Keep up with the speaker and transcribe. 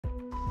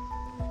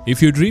If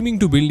you're dreaming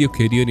to build your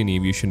career in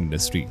aviation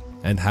industry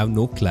and have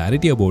no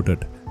clarity about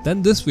it,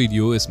 then this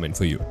video is meant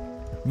for you.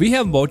 We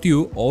have brought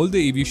you all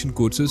the aviation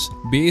courses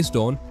based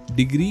on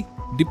degree,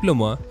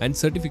 diploma and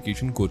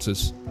certification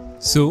courses.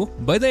 So,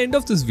 by the end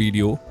of this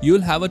video,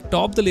 you'll have a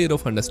top the layer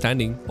of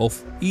understanding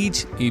of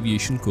each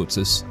aviation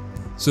courses.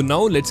 So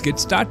now let's get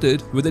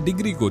started with the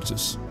degree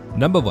courses.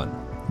 Number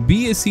 1.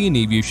 B.Sc in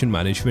Aviation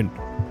Management.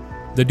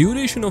 The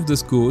duration of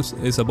this course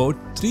is about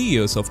 3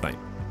 years of time.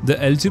 The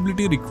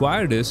eligibility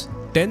required is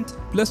 10th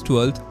plus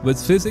 12th with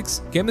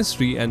physics,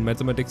 chemistry and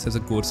mathematics as a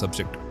core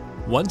subject.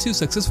 Once you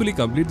successfully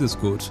complete this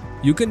course,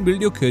 you can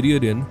build your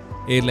career in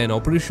airline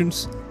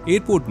operations,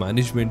 airport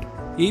management,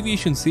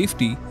 aviation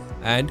safety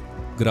and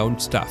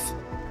ground staff.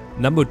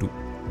 Number 2.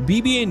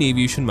 BBA in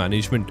Aviation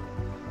Management.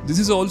 This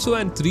is also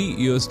an 3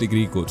 years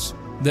degree course.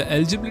 The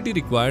eligibility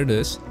required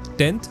is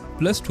 10th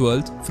plus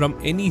 12th from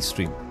any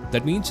stream.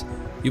 That means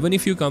even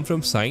if you come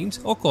from science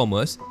or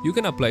commerce, you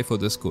can apply for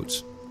this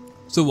course.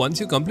 So once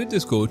you complete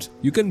this course,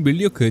 you can build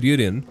your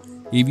career in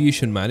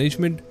aviation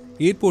management,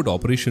 airport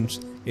operations,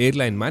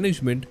 airline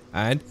management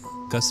and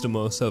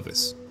customer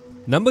service.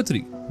 Number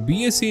 3.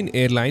 B.Sc in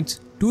Airlines,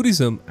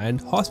 Tourism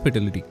and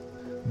Hospitality.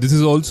 This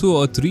is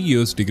also a 3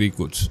 years degree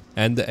course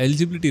and the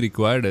eligibility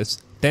required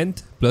is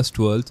 10th plus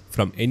 12th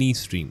from any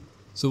stream.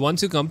 So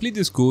once you complete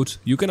this course,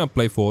 you can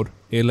apply for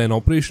airline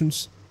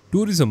operations,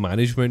 tourism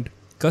management,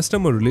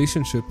 customer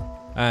relationship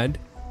and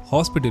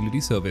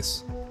hospitality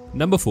service.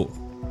 Number 4.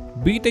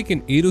 B.Tech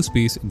in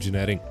Aerospace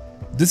Engineering.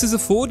 This is a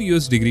 4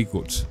 years degree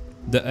course.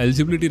 The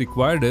eligibility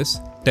required is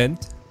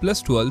 10th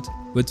plus 12th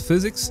with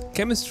physics,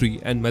 chemistry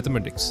and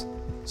mathematics.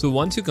 So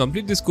once you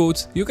complete this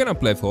course, you can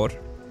apply for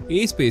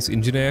Aerospace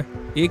Engineer,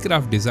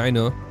 Aircraft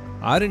Designer,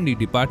 R&D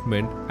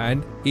Department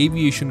and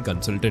Aviation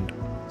Consultant.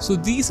 So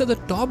these are the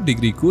top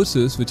degree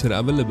courses which are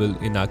available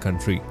in our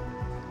country.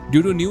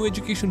 Due to new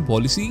education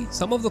policy,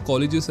 some of the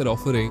colleges are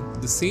offering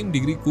the same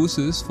degree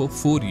courses for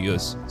 4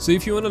 years. So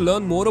if you want to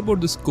learn more about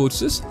these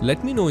courses,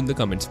 let me know in the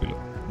comments below.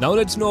 Now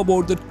let's know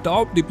about the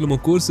top diploma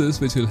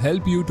courses which will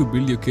help you to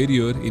build your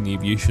career in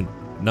aviation.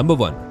 Number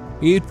 1.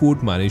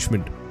 Airport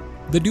Management.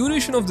 The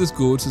duration of this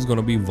course is going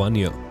to be 1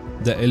 year.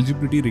 The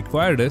eligibility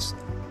required is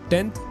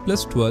 10th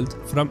plus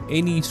 12th from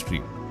any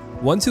stream.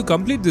 Once you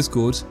complete this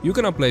course, you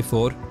can apply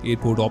for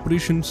airport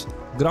operations,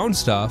 ground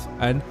staff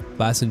and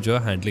passenger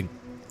handling.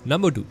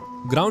 Number 2.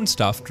 Ground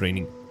staff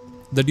training.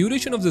 The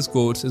duration of this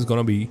course is going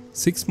to be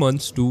 6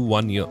 months to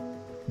 1 year.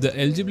 The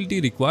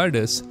eligibility required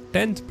is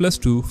 10th plus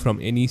 2 from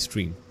any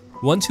stream.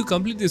 Once you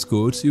complete this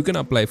course, you can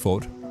apply for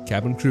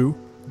cabin crew,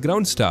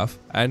 ground staff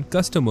and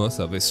customer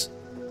service.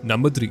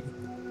 Number 3.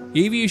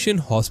 Aviation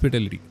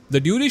Hospitality. The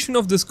duration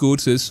of this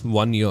course is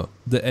 1 year.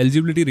 The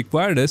eligibility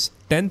required is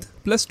 10th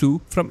plus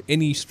 2 from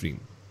any stream.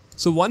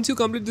 So once you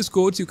complete this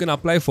course, you can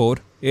apply for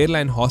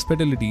Airline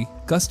Hospitality,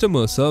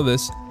 Customer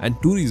Service and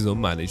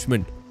Tourism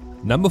Management.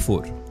 Number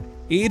 4.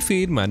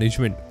 Airfare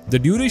Management. The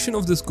duration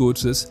of this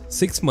course is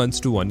 6 months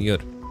to 1 year.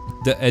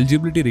 The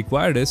eligibility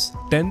required is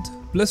 10th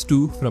plus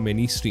 2 from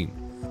any stream.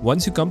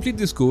 Once you complete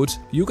this course,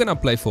 you can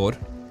apply for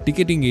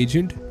Ticketing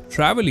Agent,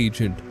 Travel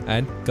Agent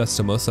and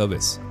Customer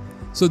Service.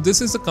 So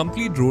this is the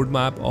complete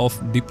roadmap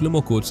of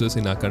diploma courses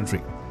in our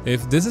country.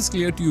 If this is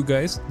clear to you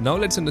guys, now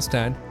let's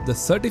understand the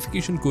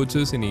certification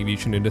courses in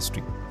aviation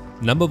industry.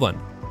 Number 1.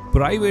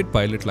 Private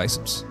Pilot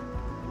License.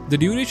 The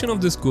duration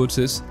of this course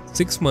is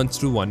 6 months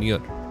to 1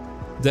 year.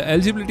 The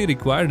eligibility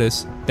required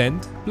is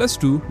 10th plus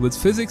 2 with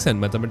physics and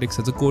mathematics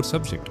as a core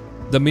subject.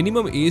 The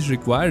minimum age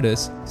required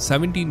is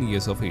 17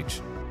 years of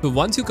age. So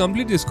once you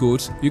complete this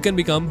course, you can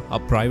become a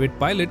private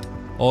pilot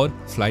or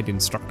flight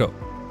instructor.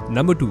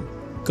 Number 2.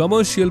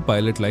 Commercial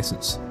Pilot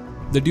License.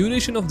 The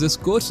duration of this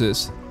course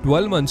is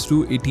 12 months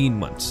to 18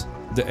 months.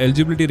 The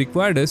eligibility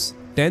required is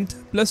 10th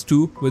plus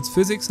 2 with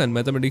physics and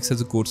mathematics as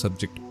a core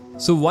subject.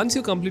 So once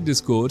you complete this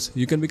course,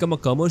 you can become a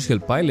commercial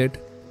pilot,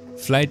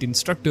 flight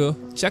instructor,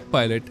 check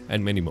pilot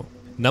and many more.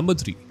 Number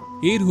 3.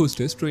 Air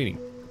Hostess Training.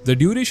 The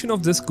duration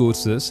of this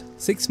course is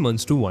 6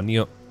 months to 1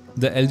 year.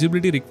 The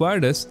eligibility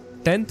required is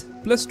 10th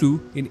plus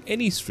 2 in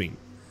any stream.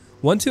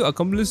 Once you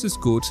accomplish this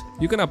course,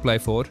 you can apply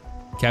for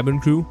cabin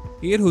crew,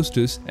 air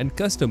hostess and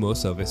customer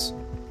service.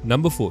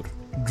 Number 4.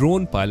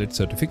 Drone Pilot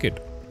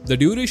Certificate. The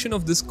duration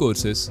of this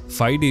course is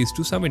 5 days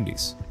to 7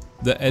 days.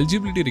 The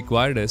eligibility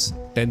required is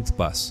 10th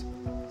pass.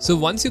 So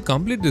once you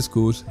complete this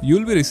course, you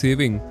will be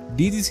receiving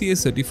DGCA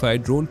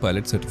Certified Drone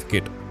Pilot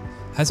Certificate.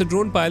 As a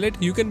drone pilot,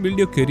 you can build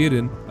your career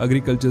in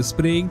agriculture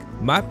spraying,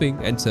 mapping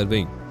and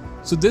surveying.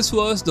 So this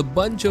was the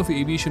bunch of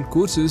aviation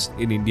courses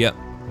in India.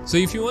 So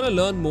if you want to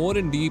learn more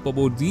in deep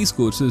about these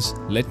courses,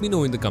 let me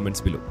know in the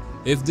comments below.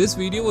 If this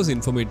video was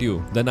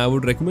informative, then I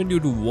would recommend you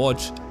to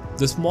watch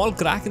the small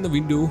crack in the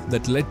window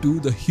that led to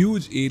the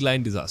huge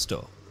airline disaster.